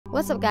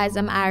What's up guys,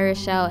 I'm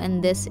ArieRashelle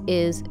and this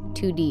is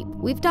Too Deep.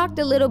 We've talked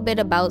a little bit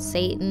about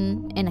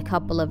Satan in a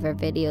couple of our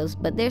videos,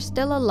 but there's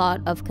still a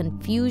lot of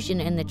confusion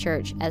in the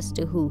church as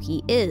to who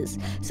he is.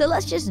 So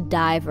let's just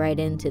dive right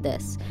into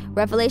this.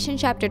 Revelation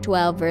chapter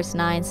 12 verse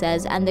 9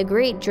 says, "And the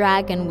great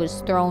dragon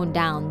was thrown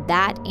down,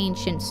 that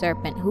ancient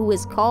serpent, who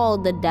is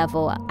called the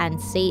devil and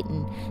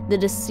Satan, the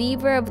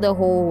deceiver of the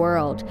whole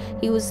world.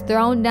 He was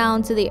thrown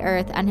down to the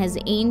earth, and his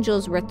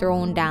angels were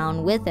thrown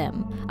down with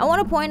him." I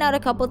want to point out a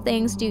couple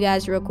things to you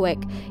guys real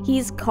quick.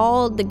 He's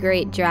called the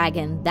great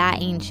dragon,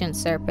 that ancient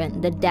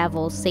serpent, the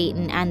devil,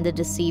 Satan, and the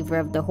deceiver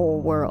of the whole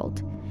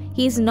world.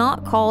 He's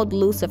not called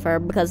Lucifer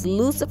because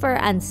Lucifer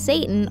and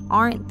Satan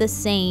aren't the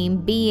same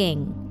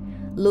being.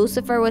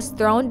 Lucifer was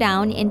thrown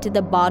down into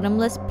the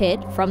bottomless pit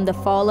from the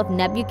fall of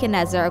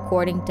Nebuchadnezzar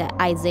according to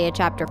Isaiah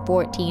chapter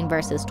 14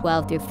 verses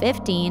 12 through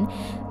 15.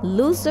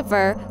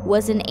 Lucifer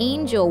was an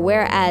angel,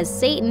 whereas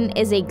Satan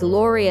is a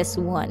glorious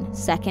one.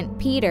 2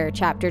 Peter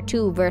chapter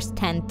 2 verse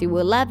 10 through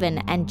 11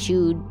 and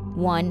Jude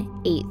 1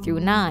 8 through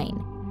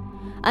 9.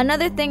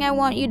 Another thing I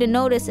want you to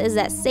notice is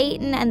that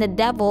Satan and the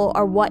devil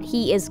are what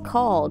he is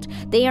called.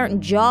 They aren't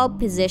job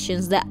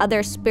positions that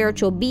other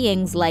spiritual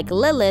beings like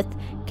Lilith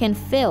can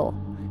fill.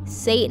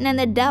 Satan and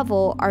the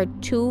devil are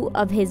two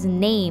of his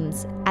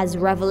names, as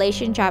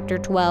Revelation chapter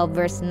 12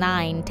 verse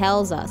 9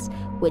 tells us,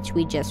 which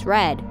we just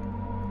read.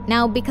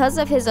 Now, because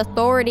of his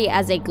authority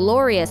as a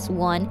glorious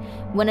one,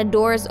 when a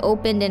door is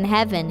opened in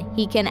heaven,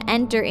 he can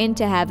enter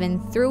into heaven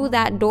through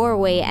that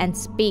doorway and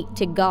speak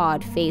to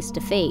God face to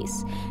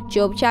face.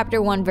 Job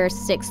chapter 1 verse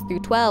 6 through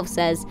 12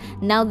 says,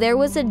 "Now there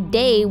was a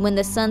day when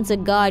the sons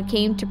of God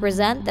came to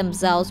present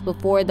themselves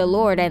before the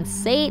Lord, and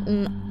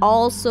Satan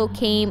also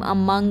came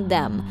among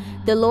them.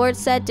 The Lord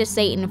said to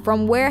Satan,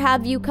 'From where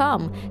have you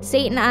come?'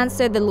 Satan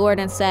answered the Lord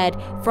and said,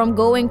 'From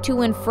going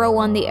to and fro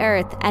on the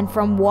earth, and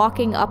from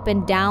walking up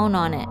and down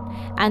on it.'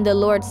 And the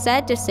Lord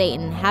said to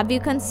Satan, 'Have you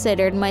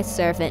considered my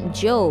servant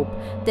Job,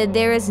 that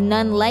there is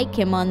none like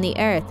him on the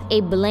earth,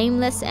 a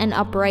blameless and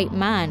upright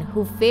man,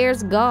 who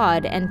fears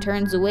God and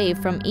turns away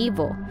from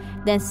evil?'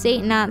 Then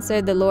Satan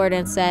answered the Lord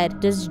and said,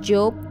 'Does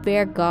Job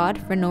fear God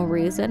for no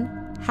reason?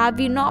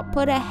 Have you not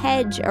put a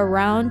hedge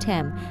around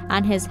him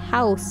and his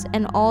house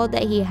and all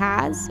that he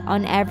has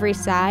on every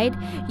side?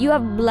 You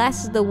have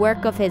blessed the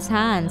work of his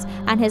hands,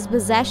 and his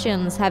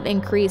possessions have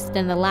increased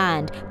in the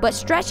land. But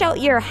stretch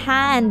out your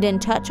hand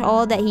and touch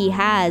all that he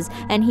has,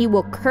 and he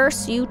will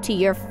curse you to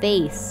your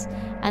face.'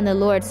 And the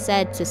Lord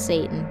said to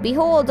Satan,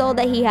 'Behold, all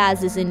that he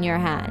has is in your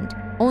hand.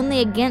 Only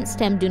against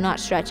him do not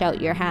stretch out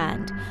your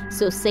hand.'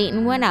 So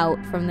Satan went out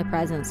from the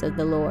presence of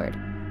the Lord."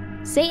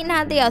 Satan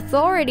had the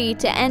authority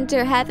to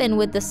enter heaven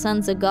with the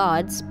sons of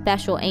God,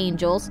 special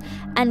angels,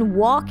 and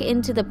walk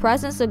into the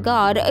presence of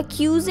God,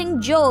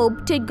 accusing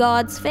Job to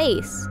God's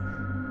face.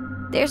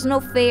 There's no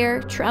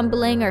fear,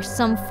 trembling, or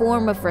some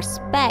form of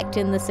respect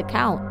in this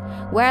account,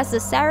 whereas the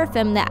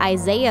seraphim that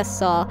Isaiah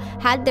saw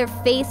had their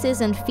faces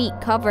and feet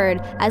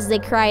covered as they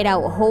cried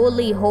out,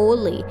 "Holy,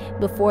 holy,"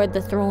 before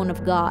the throne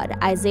of God.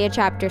 Isaiah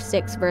chapter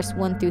 6 verse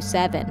 1 through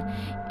 7.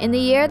 "In the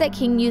year that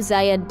King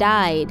Uzziah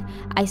died,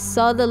 I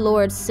saw the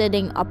Lord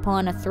sitting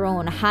upon a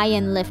throne, high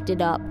and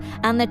lifted up,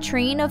 and the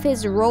train of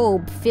his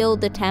robe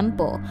filled the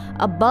temple.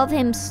 Above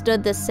him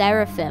stood the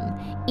seraphim.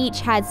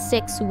 Each had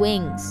 6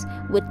 wings.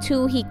 With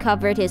 2 he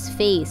covered his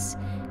face,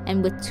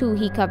 and with 2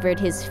 he covered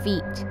his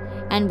feet,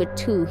 and with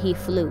 2 he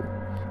flew.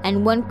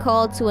 And one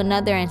called to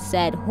another and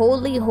said,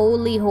 'Holy,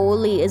 holy,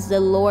 holy is the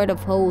Lord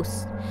of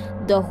hosts.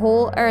 The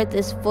whole earth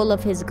is full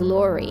of his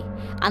glory.'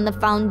 And the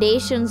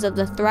foundations of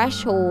the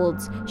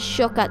thresholds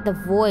shook at the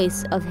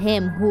voice of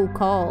him who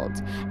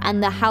called,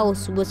 and the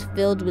house was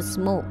filled with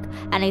smoke.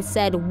 And I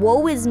said,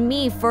 'Woe is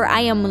me, for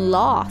I am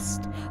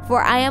lost.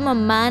 For I am a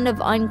man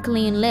of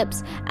unclean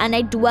lips, and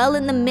I dwell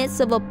in the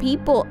midst of a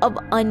people of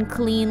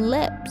unclean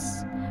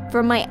lips.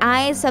 For my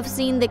eyes have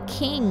seen the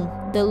King,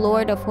 the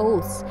Lord of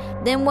hosts.'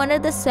 Then one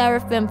of the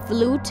seraphim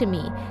flew to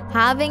me,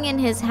 having in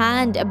his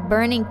hand a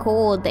burning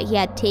coal that he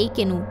had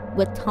taken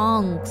with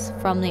tongs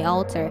from the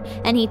altar.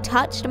 And he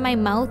touched my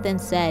mouth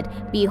and said,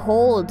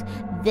 'Behold,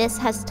 this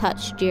has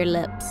touched your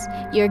lips.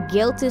 Your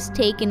guilt is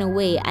taken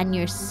away, and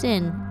your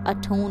sin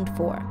atoned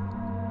for.'"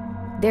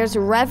 There's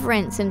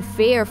reverence and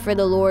fear for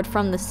the Lord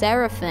from the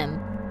seraphim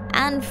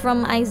and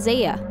from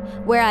Isaiah,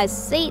 whereas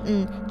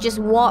Satan just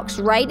walks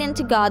right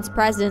into God's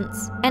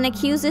presence and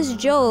accuses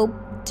Job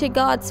to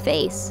God's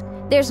face.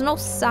 There's no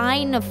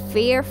sign of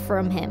fear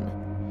from him.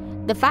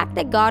 The fact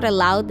that God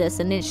allowed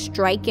this and didn't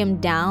strike him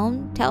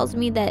down tells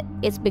me that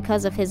it's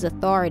because of his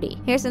authority.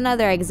 Here's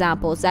another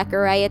example,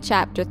 Zechariah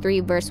chapter 3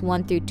 verse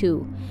 1 through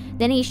 2.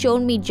 "Then he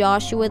showed me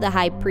Joshua the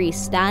high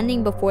priest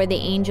standing before the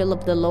angel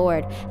of the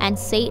Lord, and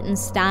Satan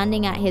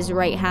standing at his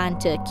right hand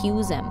to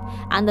accuse him.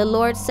 And the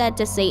Lord said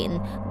to Satan,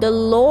 'The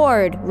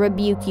Lord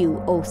rebuke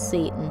you, O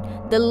Satan.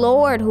 The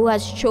Lord who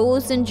has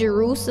chosen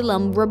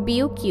Jerusalem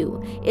rebuke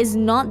you. Is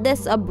not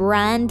this a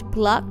brand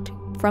plucked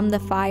from the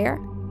fire?'"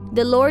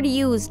 The Lord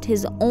used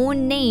his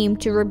own name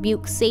to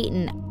rebuke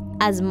Satan,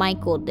 as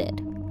Michael did.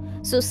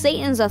 So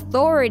Satan's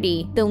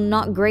authority, though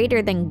not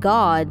greater than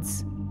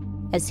God's,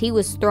 as he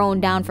was thrown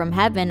down from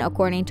heaven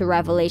according to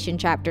Revelation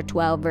chapter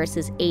 12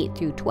 verses 8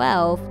 through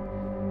 12,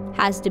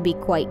 has to be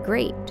quite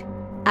great.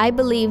 I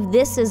believe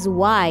this is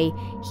why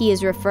he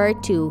is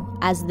referred to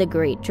as the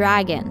great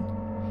dragon.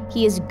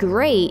 He is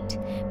great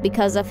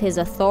because of his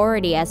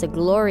authority as a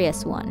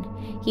glorious one.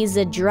 He's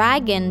a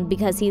dragon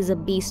because he's a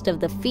beast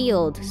of the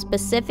field,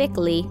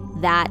 specifically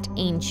that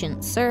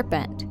ancient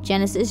serpent.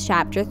 Genesis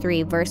chapter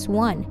 3 verse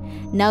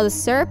 1. Now the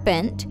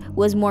serpent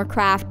was more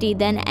crafty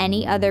than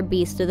any other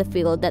beast of the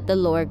field that the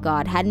Lord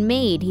God had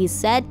made. He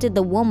said to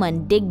the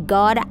woman, "Did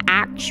God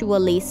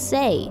actually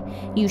say,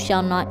 'You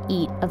shall not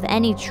eat of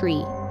any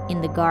tree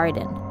in the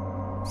garden'?"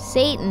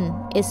 Satan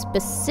is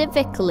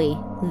specifically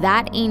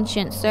that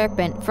ancient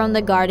serpent from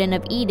the Garden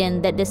of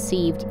Eden that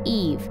deceived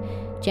Eve.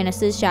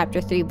 Genesis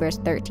chapter 3 verse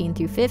 13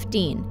 through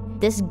 15.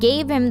 This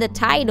gave him the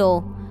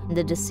title,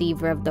 the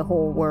deceiver of the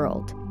whole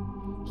world.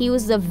 He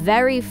was the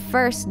very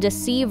first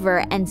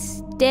deceiver and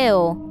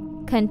still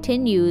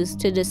continues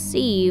to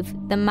deceive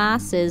the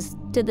masses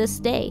to this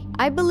day.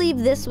 I believe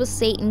this was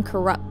Satan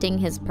corrupting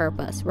his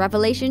purpose.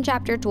 Revelation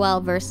chapter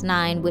 12 verse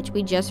 9, which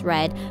we just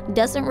read,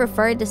 doesn't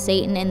refer to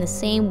Satan in the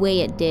same way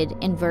it did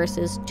in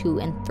verses 2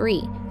 and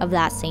 3 of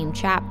that same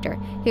chapter.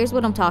 Here's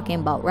what I'm talking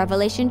about.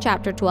 Revelation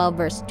chapter 12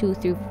 verse 2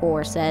 through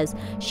 4 says,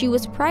 "She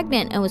was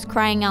pregnant and was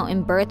crying out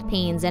in birth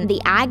pains and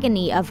the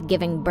agony of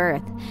giving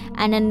birth.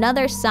 And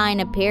another sign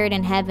appeared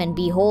in heaven.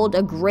 Behold,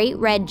 a great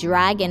red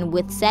dragon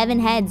with 7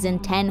 heads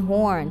and 10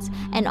 horns,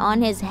 and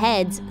on his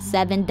heads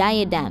 7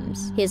 diadems.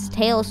 His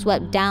tail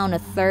swept down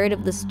 1/3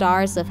 of the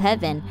stars of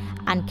heaven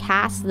and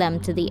cast them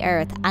to the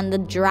earth. And the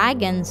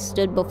dragon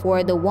stood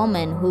before the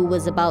woman who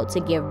was about to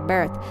give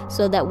birth,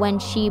 so that when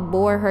she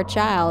bore her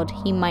child,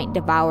 he might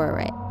devour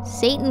it."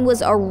 Satan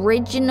was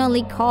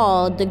originally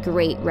called the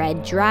Great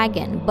Red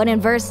Dragon, but in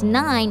verse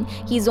 9,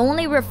 he's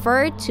only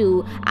referred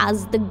to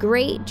as the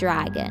Great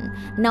Dragon.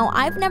 Now,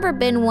 I've never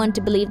been one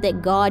to believe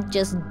that God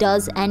just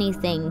does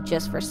anything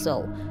just for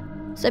so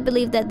I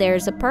believe that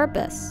there's a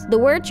purpose. The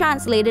word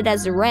translated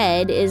as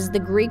red is the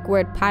Greek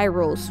word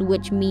pyros,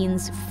 which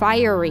means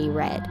fiery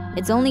red.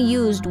 It's only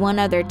used one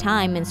other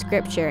time in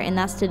scripture, and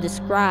that's to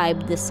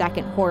describe the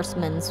second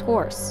horseman's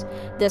horse.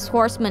 This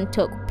horseman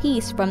took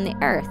peace from the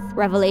earth.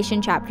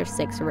 Revelation chapter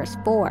 6 verse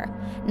 4.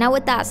 Now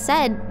with that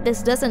said,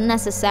 this doesn't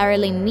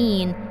necessarily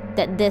mean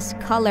that this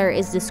color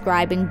is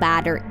describing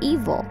bad or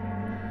evil.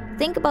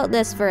 Think about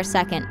this for a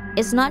second.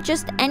 It's not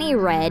just any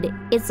red,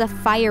 it's a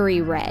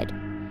fiery red.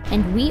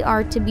 And we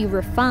are to be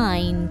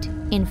refined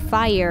in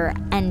fire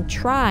and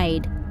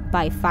tried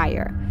by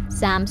fire.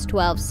 Psalms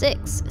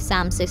 12:6,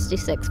 Psalm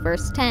 66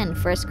 verse 10,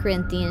 1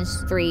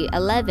 Corinthians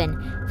 3:11,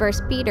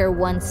 1 Peter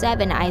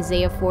 1:7,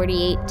 Isaiah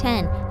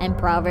 48:10, and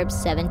Proverbs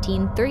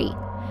 17:3.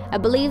 I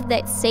believe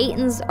that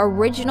Satan's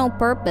original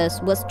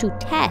purpose was to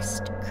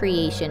test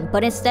creation,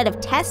 but instead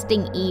of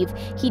testing Eve,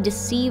 he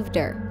deceived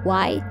her.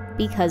 Why?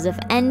 Because of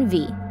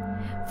envy.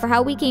 For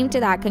how we came to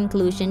that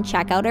conclusion,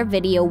 check out our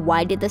video,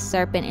 Why Did the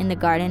Serpent in the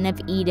Garden of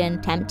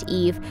Eden Tempt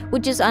Eve?,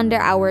 which is under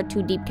our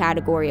Too Deep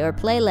category or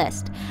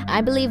playlist.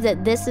 I believe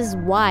that this is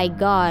why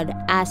God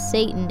asked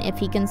Satan if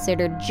he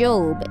considered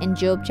Job in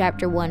Job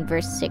chapter 1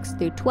 verse 6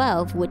 through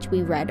 12, which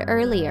we read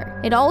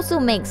earlier. It also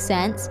makes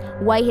sense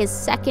why his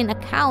second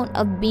account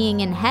of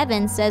being in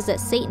heaven says that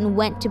Satan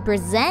went to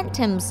present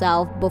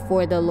himself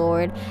before the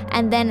Lord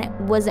and then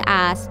was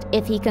asked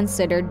if he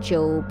considered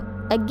Job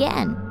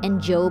again in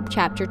Job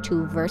chapter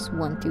 2 verse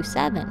 1 through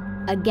 7.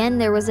 Again,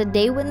 there was a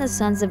day when the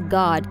sons of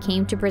God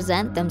came to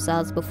present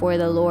themselves before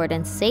the Lord,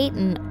 and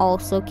Satan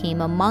also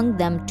came among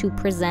them to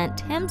present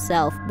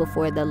himself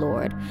before the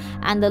Lord.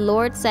 And the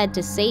Lord said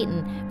to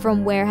Satan,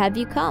 "From where have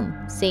you come?"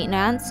 Satan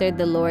answered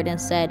the Lord and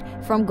said,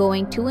 "From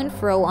going to and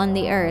fro on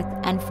the earth,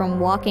 and from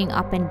walking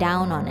up and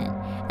down on it."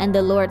 And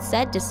the Lord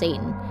said to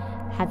Satan,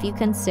 "Have you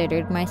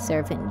considered my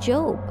servant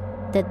Job?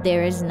 That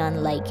there is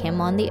none like him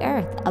on the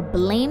earth, a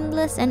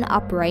blameless and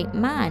upright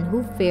man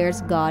who fears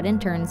God and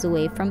turns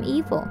away from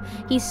evil.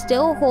 He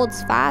still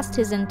holds fast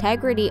his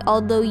integrity,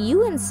 although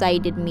you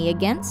incited me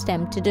against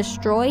him to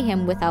destroy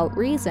him without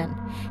reason."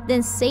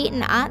 Then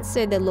Satan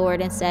answered the Lord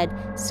and said,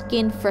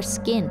 "Skin for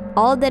skin.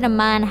 All that a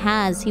man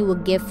has he will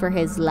give for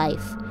his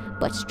life.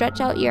 But stretch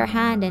out your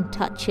hand and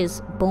touch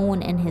his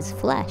bone and his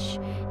flesh,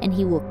 and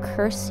he will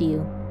curse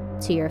you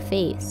to your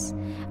face."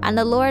 And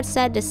the Lord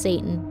said to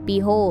Satan,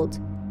 "Behold,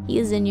 he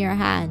is in your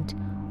hand.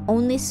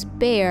 Only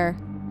spare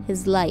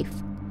his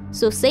life."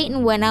 So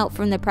Satan went out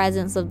from the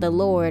presence of the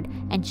Lord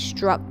and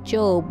struck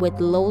Job with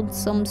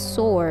loathsome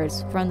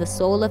sores from the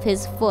sole of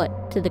his foot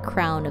to the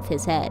crown of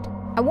his head.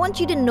 I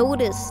want you to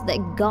notice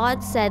that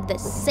God said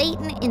that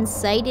Satan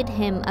incited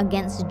him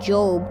against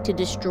Job to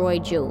destroy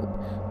Job.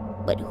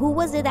 But who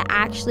was it that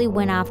actually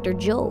went after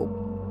Job?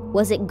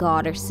 Was it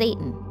God or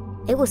Satan?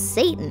 It was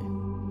Satan.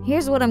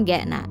 Here's what I'm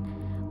getting at.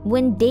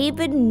 When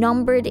David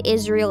numbered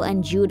Israel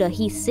and Judah,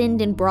 he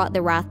sinned and brought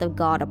the wrath of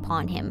God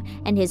upon him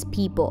and his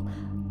people.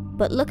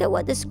 But look at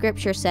what the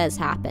scripture says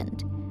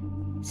happened.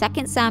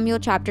 2 Samuel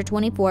chapter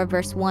 24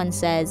 verse 1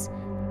 says,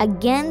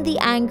 Again, the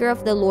anger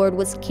of the Lord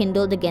was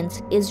kindled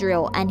against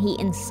Israel, and he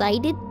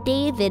incited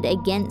David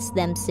against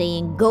them,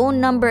 saying, "Go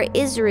number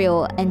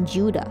Israel and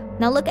Judah."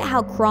 Now look at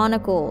how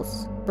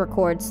Chronicles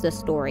records the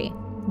story.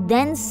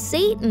 Then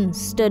Satan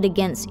stood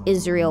against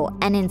Israel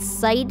and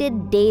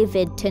incited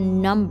David to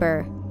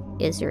number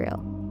Israel.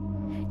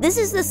 This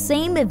is the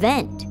same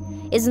event.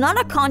 It's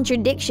not a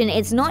contradiction.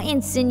 It's not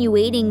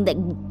insinuating that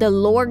the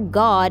Lord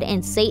God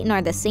and Satan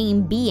are the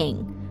same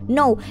being.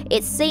 No,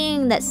 it's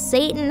saying that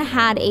Satan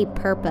had a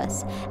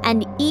purpose,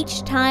 and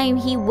each time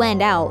he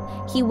went out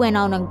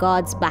on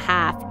God's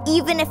behalf,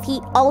 even if he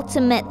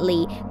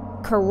ultimately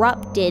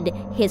corrupted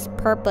his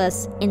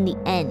purpose in the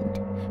end.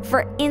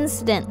 For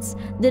instance,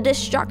 the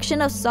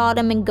destruction of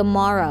Sodom and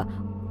Gomorrah.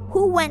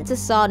 Who went to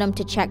Sodom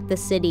to check the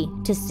city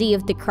to see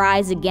if the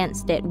cries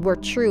against it were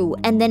true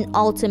and then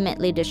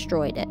ultimately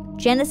destroyed it?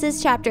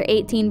 Genesis chapter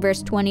 18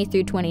 verse 20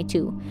 through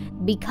 22.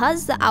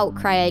 Because the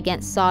outcry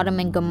against Sodom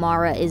and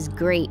Gomorrah is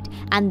great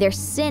and their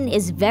sin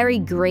is very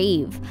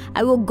grave,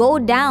 I will go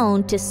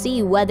down to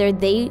see whether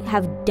they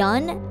have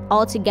done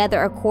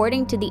altogether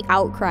according to the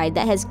outcry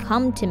that has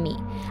come to me,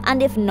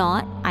 and if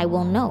not, I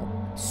will know.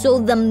 So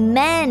the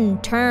men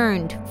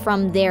turned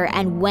from there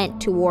and went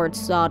towards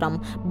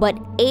Sodom, but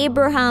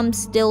Abraham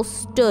still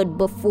stood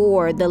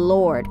before the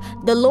Lord.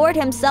 The Lord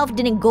himself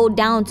didn't go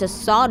down to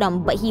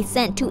Sodom, but he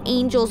sent 2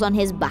 angels on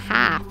his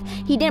behalf.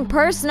 He didn't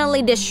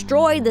personally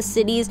destroy the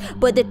cities,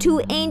 but the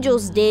 2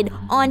 angels did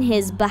on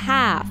his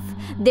behalf.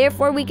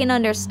 Therefore, we can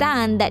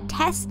understand that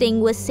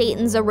testing was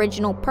Satan's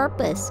original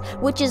purpose,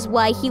 which is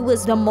why he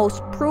was the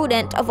most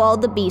prudent of all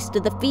the beasts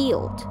of the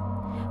field.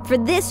 For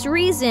this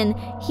reason,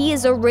 he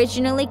is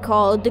originally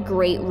called the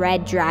Great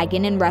Red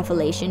Dragon in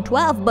Revelation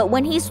 12, but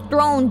when he's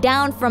thrown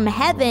down from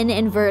heaven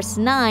in verse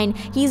 9,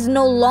 he's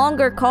no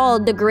longer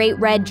called the Great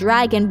Red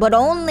Dragon, but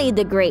only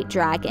the Great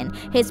Dragon.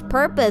 His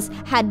purpose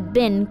had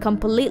been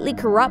completely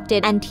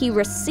corrupted, and he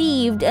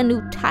received a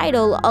new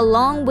title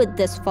along with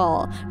this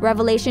fall.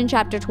 Revelation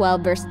chapter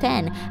 12 verse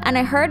 10. And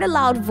I heard a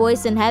loud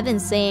voice in heaven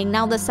saying,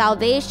 "Now the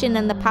salvation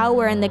and the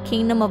power and the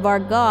kingdom of our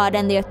God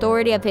and the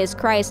authority of his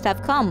Christ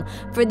have come,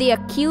 for the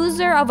accuser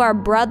of our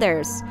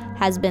brothers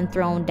has been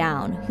thrown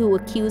down, who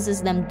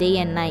accuses them day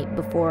and night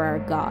before our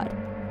God."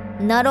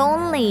 Not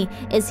only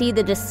is he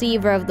the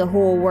deceiver of the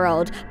whole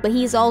world, but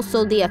he's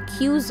also the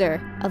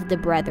accuser of the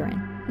brethren.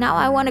 Now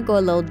I want to go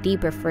a little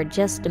deeper for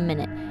just a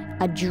minute.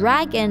 A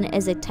dragon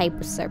is a type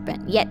of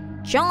serpent, yet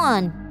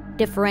John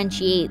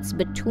differentiates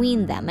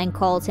between them and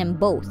calls him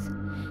both.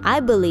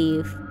 I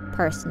believe,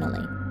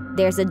 personally,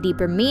 there's a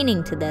deeper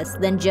meaning to this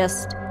than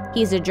just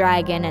he's a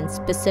dragon and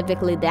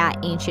specifically that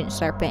ancient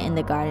serpent in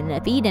the Garden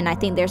of Eden. I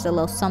think there's a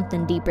little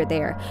something deeper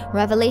there.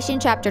 Revelation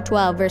chapter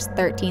 12 verse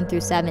 13 through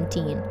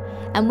 17.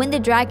 And when the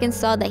dragon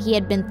saw that he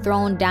had been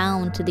thrown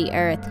down to the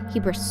earth, he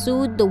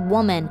pursued the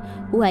woman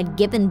who had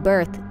given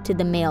birth to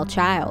the male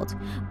child.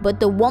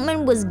 But the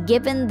woman was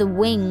given the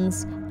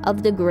wings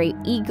of the great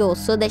eagle,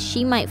 so that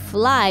she might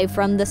fly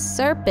from the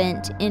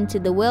serpent into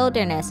the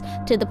wilderness,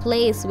 to the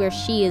place where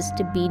she is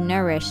to be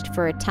nourished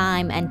for a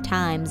time and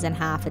times and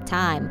half a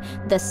time.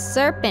 The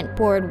serpent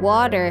poured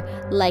water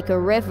like a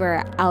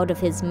river out of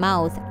his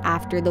mouth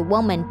after the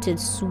woman, to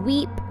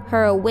sweep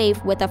her away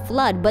with a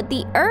flood. But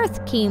the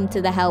earth came to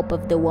the help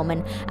of the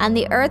woman, and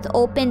the earth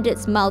opened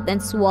its mouth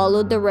and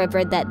swallowed the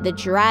river that the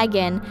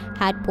dragon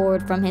had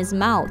poured from his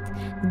mouth.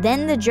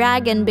 Then the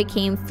dragon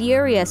became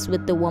furious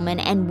with the woman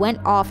and went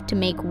off to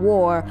make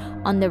war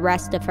on the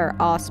rest of her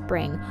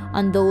offspring,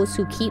 on those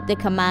who keep the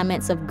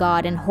commandments of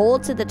God and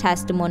hold to the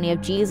testimony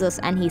of Jesus,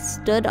 and he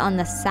stood on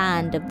the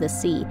sand of the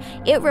sea.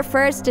 It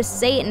refers to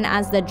Satan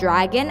as the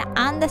dragon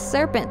and the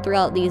serpent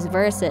throughout these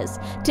verses.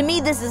 To me,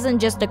 this isn't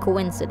just a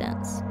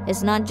coincidence.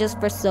 It's not just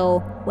for so.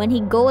 When he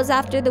goes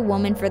after the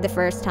woman for the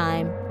first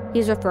time,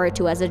 he's referred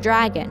to as a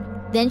dragon.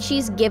 Then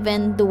she's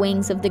given the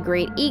wings of the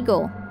great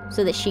eagle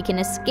so that she can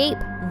escape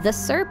the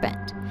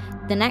serpent.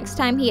 The next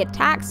time he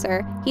attacks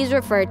her, he's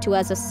referred to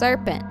as a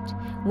serpent.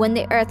 When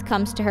the earth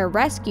comes to her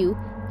rescue,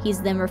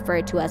 he's then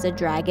referred to as a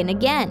dragon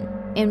again,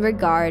 in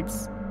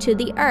regards to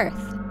the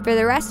earth. For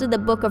the rest of the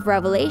book of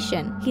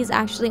Revelation, he's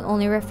actually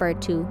only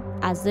referred to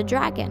as the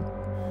dragon.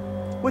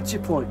 What's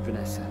your point,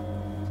 Vanessa?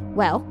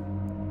 Well,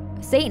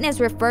 Satan is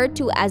referred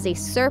to as a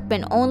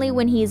serpent only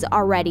when he's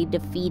already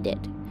defeated,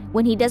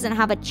 when he doesn't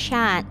have a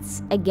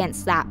chance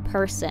against that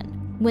person.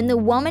 When the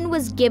woman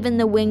was given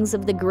the wings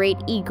of the great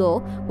eagle,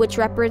 which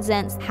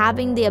represents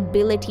having the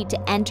ability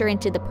to enter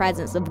into the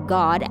presence of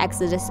God,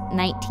 Exodus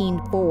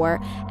 19:4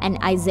 and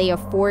Isaiah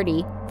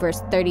 40,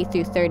 verse 30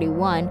 through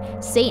 31,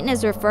 Satan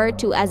is referred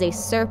to as a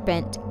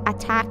serpent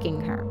attacking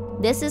her.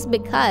 This is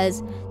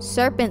because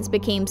serpents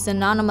became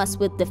synonymous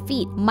with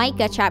defeat,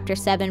 Micah chapter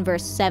 7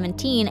 verse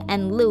 17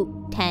 and Luke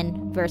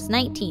 10 verse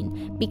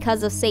 19,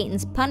 because of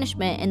Satan's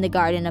punishment in the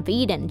Garden of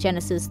Eden,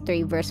 Genesis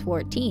 3 verse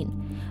 14.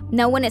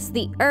 Now when it's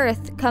the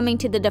earth coming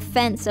to the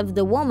defense of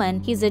the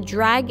woman, he's a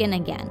dragon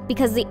again,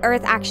 because the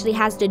earth actually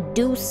has to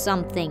do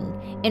something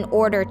in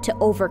order to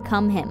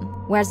overcome him,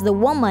 whereas the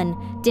woman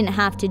didn't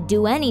have to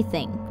do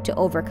anything to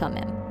overcome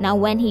him. Now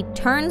when he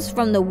turns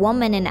from the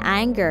woman in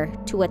anger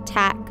to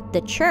attack the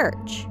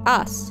church,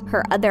 us,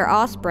 her other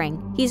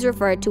offspring, he's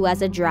referred to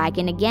as a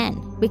dragon again.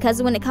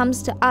 Because when it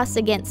comes to us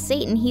against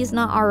Satan, he's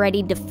not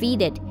already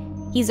defeated.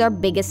 He's our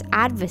biggest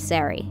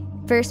adversary.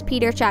 1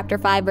 Peter chapter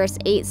 5 verse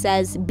 8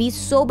 says, "Be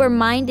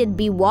sober-minded,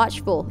 be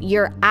watchful.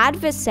 Your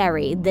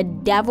adversary, the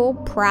devil,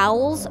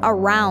 prowls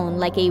around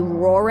like a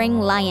roaring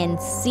lion,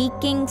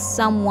 seeking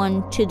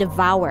someone to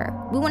devour."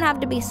 We wouldn't have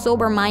to be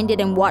sober-minded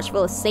and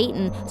watchful of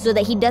Satan so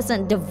that he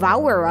doesn't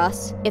devour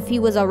us if he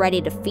was already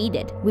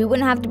defeated. We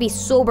wouldn't have to be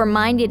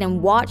sober-minded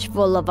and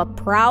watchful of a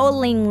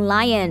prowling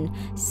lion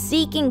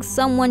seeking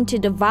someone to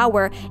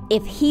devour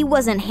if he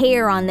wasn't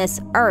here on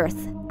this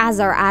earth as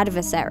our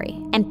adversary.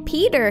 And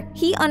Peter,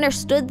 he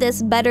understood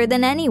this better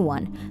than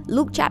anyone.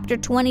 Luke chapter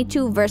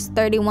 22 verse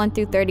 31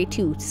 through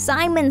 32.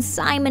 "Simon,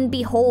 Simon,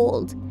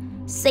 behold,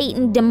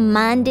 Satan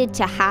demanded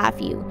to have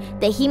you,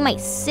 that he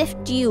might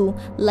sift you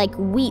like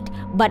wheat,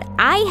 but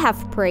I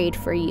have prayed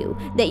for you,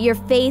 that your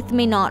faith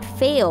may not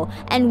fail.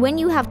 And when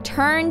you have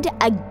turned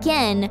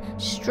again,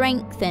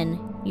 strengthen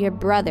your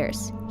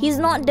brothers." He's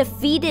not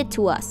defeated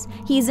to us.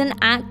 He's an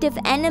active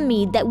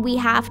enemy that we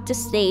have to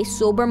stay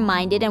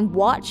sober-minded and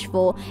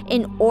watchful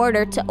in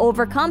order to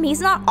overcome. He's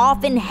not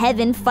off in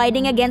heaven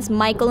fighting against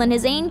Michael and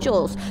his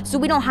angels, so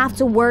we don't have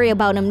to worry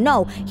about him.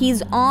 No,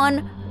 he's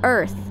on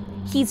earth.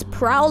 He's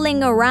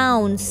prowling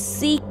around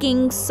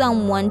seeking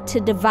someone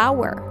to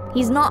devour.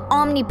 He's not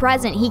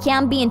omnipresent. He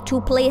can't be in two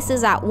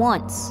places at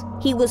once.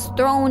 He was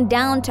thrown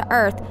down to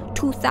earth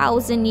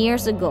 2,000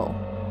 years ago.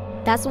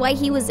 That's why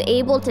he was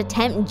able to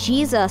tempt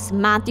Jesus,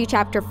 Matthew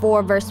chapter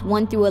 4 verse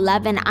 1 through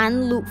 11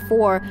 and Luke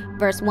 4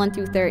 verse 1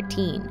 through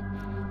 13,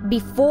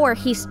 before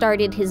he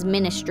started his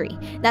ministry.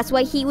 That's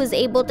why he was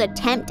able to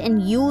tempt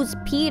and use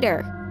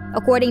Peter,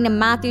 according to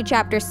Matthew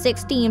chapter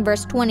 16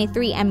 verse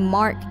 23 and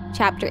Mark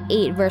chapter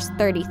 8 verse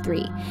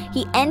 33.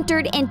 He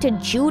entered into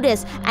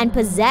Judas and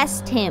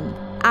possessed him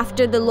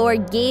after the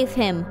Lord gave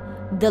him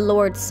the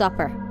Lord's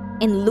Supper,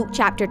 in Luke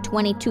chapter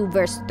 22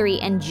 verse 3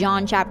 and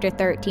John chapter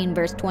 13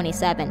 verse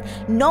 27.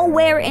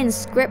 Nowhere in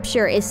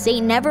scripture is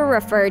Satan ever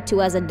referred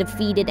to as a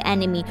defeated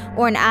enemy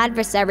or an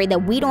adversary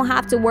that we don't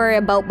have to worry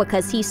about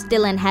because he's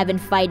still in heaven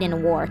fighting a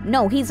war.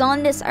 No, he's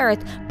on this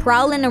earth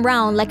prowling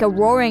around like a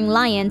roaring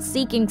lion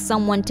seeking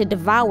someone to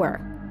devour.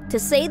 To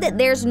say that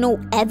there's no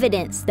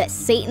evidence that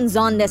Satan's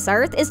on this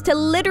earth is to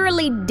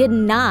literally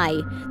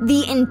deny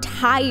the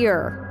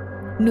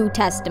entire New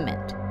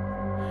Testament.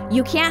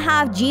 You can't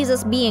have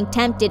Jesus being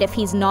tempted if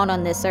he's not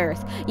on this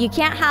earth. You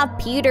can't have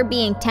Peter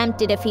being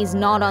tempted if he's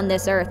not on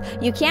this earth.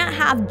 You can't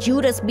have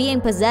Judas being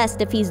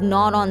possessed if he's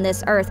not on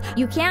this earth.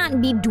 You can't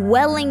be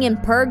dwelling in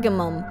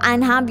Pergamum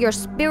and have your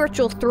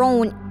spiritual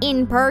throne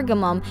in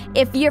Pergamum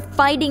if you're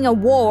fighting a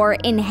war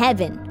in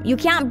heaven. You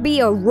can't be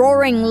a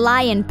roaring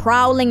lion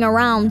prowling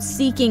around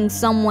seeking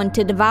someone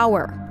to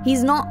devour.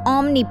 He's not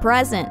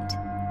omnipresent.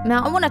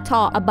 Now I want to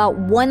talk about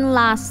one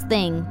last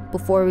thing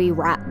before we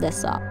wrap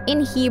this up.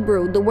 In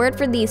Hebrew, the word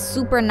for these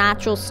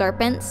supernatural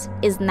serpents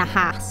is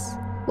nahas.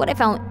 What I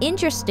found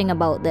interesting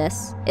about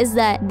this is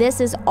that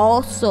this is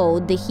also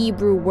the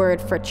Hebrew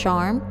word for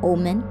charm,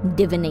 omen,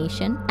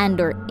 divination, and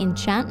or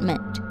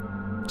enchantment.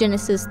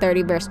 Genesis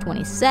 30 verse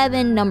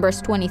 27,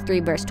 Numbers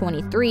 23 verse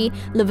 23,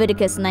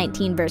 Leviticus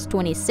 19 verse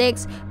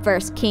 26, 1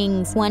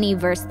 Kings 20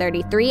 verse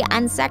 33,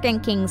 and 2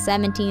 Kings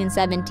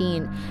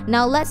 17:17.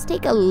 Now let's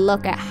take a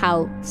look at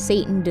how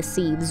Satan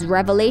deceives.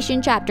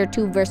 Revelation chapter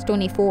 2 verse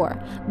 24.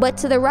 "But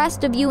to the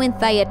rest of you in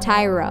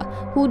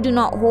Thyatira, who do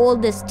not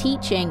hold this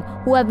teaching,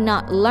 who have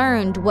not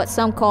learned what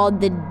some call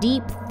the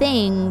deep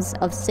things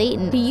of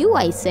Satan, to you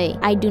I say,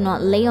 I do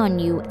not lay on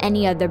you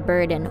any other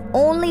burden.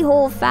 Only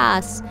hold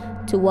fast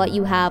to what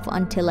you have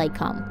until I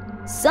come."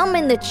 Some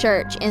in the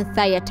church in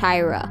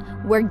Thyatira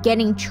were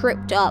getting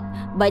tripped up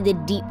by the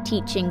deep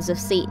teachings of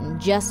Satan,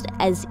 just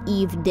as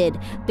Eve did.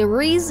 The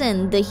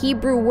reason the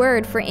Hebrew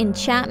word for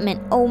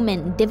enchantment,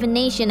 omen,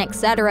 divination,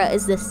 etc.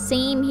 is the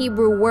same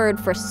Hebrew word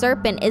for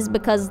serpent is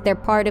because they're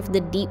part of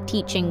the deep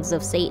teachings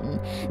of Satan.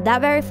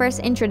 That very first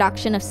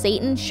introduction of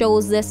Satan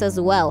shows this as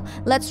well.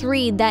 Let's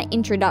read that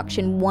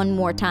introduction one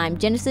more time.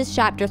 Genesis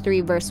chapter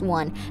 3 verse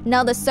 1.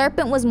 "Now the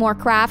serpent was more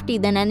crafty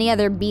than any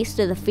other beast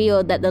of the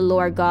field that the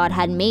Lord God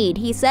had made.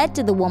 He said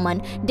to the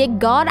woman, 'Did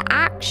God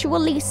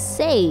actually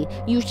say,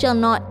 you shall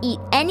not eat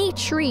any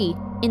tree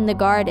in the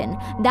garden?'"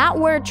 That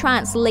word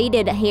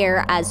translated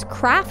here as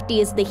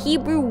crafty is the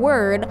Hebrew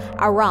word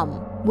aram,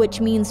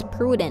 which means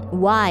prudent,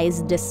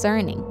 wise,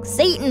 discerning.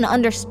 Satan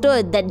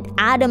understood that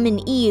Adam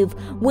and Eve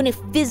wouldn't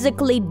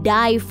physically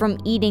die from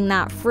eating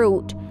that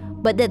fruit,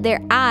 but that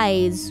their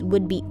eyes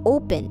would be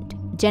opened.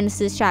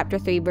 Genesis chapter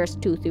 3 verse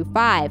 2 through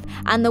 5.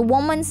 "And the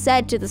woman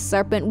said to the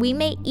serpent, we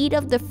may eat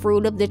of the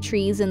fruit of the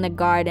trees in the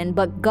garden,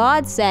 but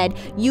God said,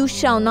 you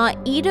shall not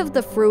eat of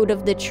the fruit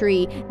of the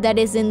tree that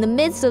is in the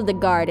midst of the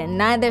garden,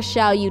 neither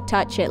shall you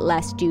touch it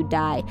lest you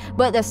die.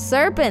 But the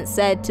serpent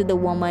said to the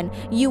woman,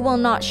 you will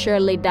not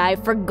surely die,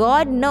 for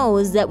God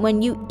knows that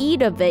when you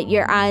eat of it,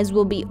 your eyes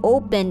will be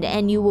opened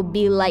and you will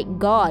be like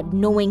God,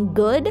 knowing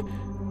good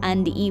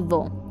and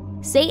evil."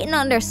 Satan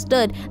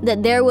understood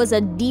that there was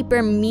a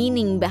deeper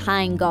meaning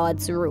behind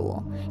God's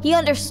rule. He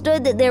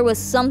understood that there was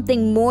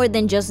something more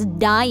than just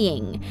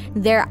dying.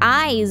 Their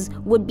eyes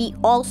would be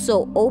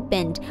also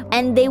opened,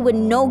 and they would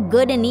know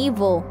good and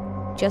evil,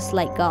 just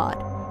like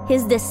God.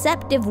 His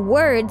deceptive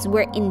words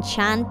were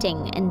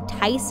enchanting,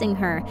 enticing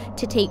her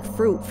to take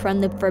fruit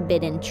from the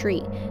forbidden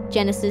tree.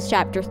 Genesis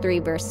chapter 3,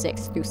 verse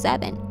 6 through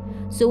 7.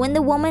 So when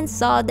the woman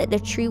saw that the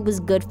tree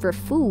was good for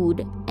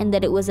food, and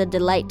that it was a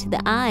delight to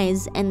the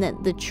eyes, and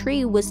that the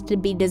tree was to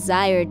be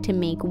desired to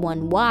make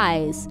one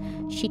wise,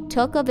 she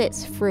took of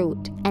its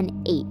fruit and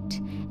ate.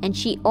 And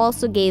she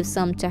also gave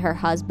some to her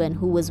husband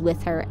who was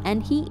with her,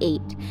 and he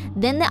ate.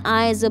 Then the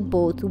eyes of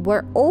both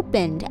were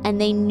opened,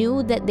 and they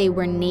knew that they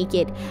were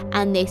naked,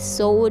 and they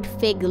sewed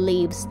fig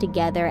leaves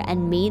together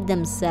and made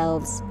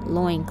themselves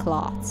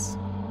loincloths.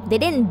 They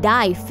didn't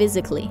die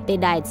physically, they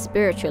died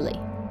spiritually.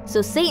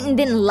 So Satan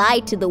didn't lie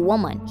to the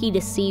woman, he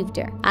deceived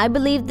her. I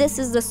believe this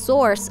is the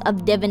source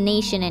of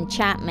divination,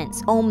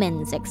 enchantments,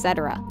 omens,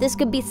 etc. This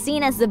could be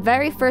seen as the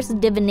very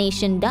first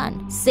divination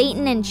done.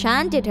 Satan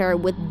enchanted her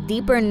with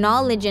deeper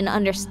knowledge and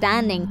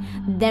understanding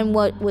than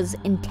what was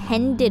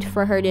intended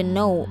for her to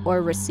know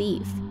or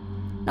receive.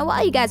 Now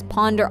while you guys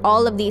ponder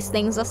all of these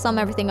things, let's sum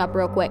everything up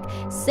real quick.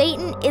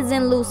 Satan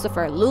isn't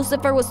Lucifer.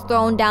 Lucifer was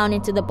thrown down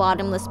into the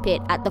bottomless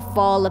pit at the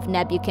fall of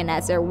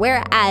Nebuchadnezzar,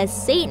 whereas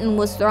Satan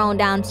was thrown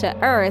down to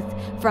earth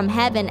from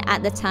heaven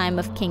at the time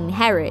of King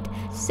Herod.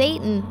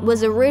 Satan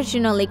was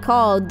originally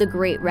called the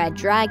Great Red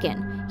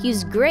Dragon.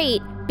 He's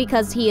great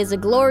because he is a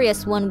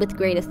glorious one with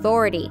great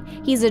authority.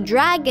 He's a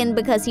dragon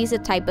because he's a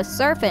type of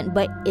serpent,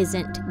 but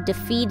isn't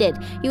defeated.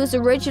 He was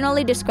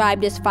originally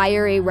described as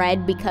fiery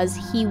red because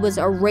he was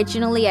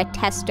originally a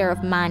tester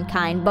of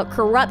mankind, but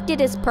corrupted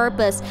his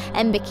purpose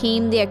and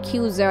became the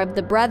accuser of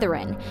the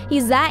brethren.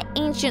 He's that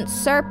ancient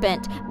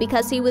serpent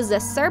because he was a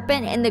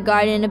serpent in the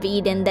Garden of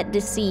Eden that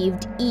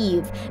deceived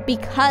Eve.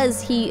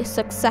 Because he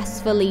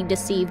successfully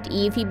deceived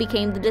Eve, he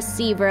became the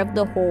deceiver of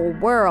the whole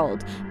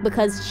world,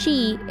 because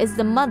she is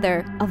the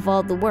mother of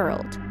all the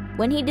world.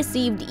 When he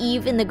deceived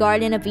Eve in the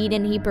Garden of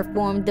Eden, he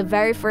performed the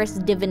very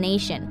first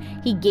divination.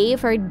 He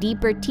gave her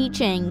deeper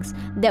teachings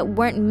that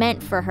weren't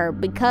meant for her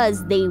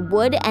because they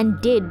would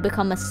and did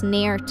become a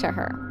snare to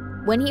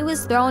her. When he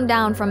was thrown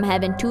down from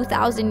heaven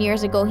 2,000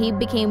 years ago, he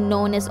became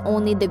known as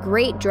only the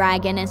Great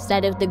Dragon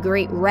instead of the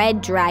Great Red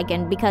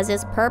Dragon because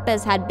his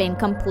purpose had been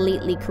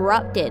completely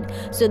corrupted.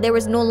 So there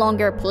was no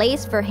longer a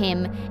place for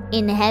him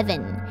in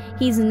heaven.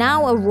 He's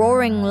now a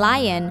roaring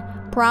lion,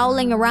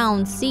 prowling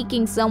around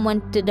seeking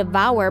someone to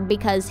devour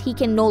because he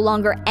can no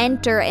longer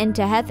enter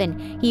into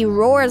heaven. He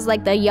roars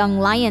like the young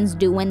lions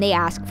do when they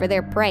ask for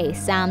their prey.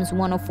 Psalms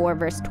 104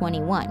 verse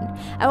 21.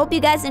 I hope you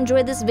guys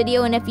enjoyed this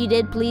video, and if you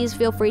did, please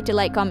feel free to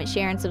like, comment,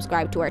 share, and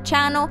subscribe to our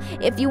channel.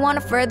 If you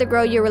want to further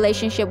grow your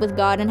relationship with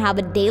God and have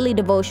a daily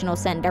devotional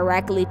sent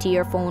directly to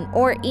your phone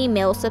or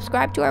email,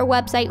 subscribe to our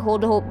website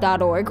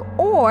holdtohope.org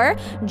or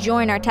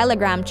join our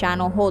Telegram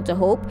channel Hold to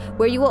Hope,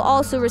 where you will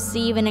also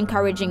receive an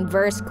encouraging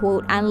verse,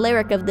 quote, and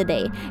lyric of the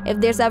day. If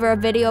there's ever a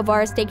video of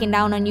ours taken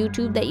down on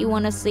YouTube that you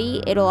want to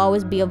see, it'll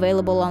always be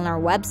available on our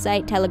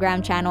website,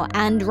 Telegram channel,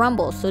 and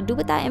Rumble. So do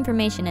with that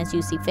information as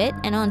you see fit.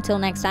 And until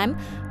next time,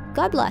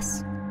 God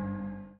bless.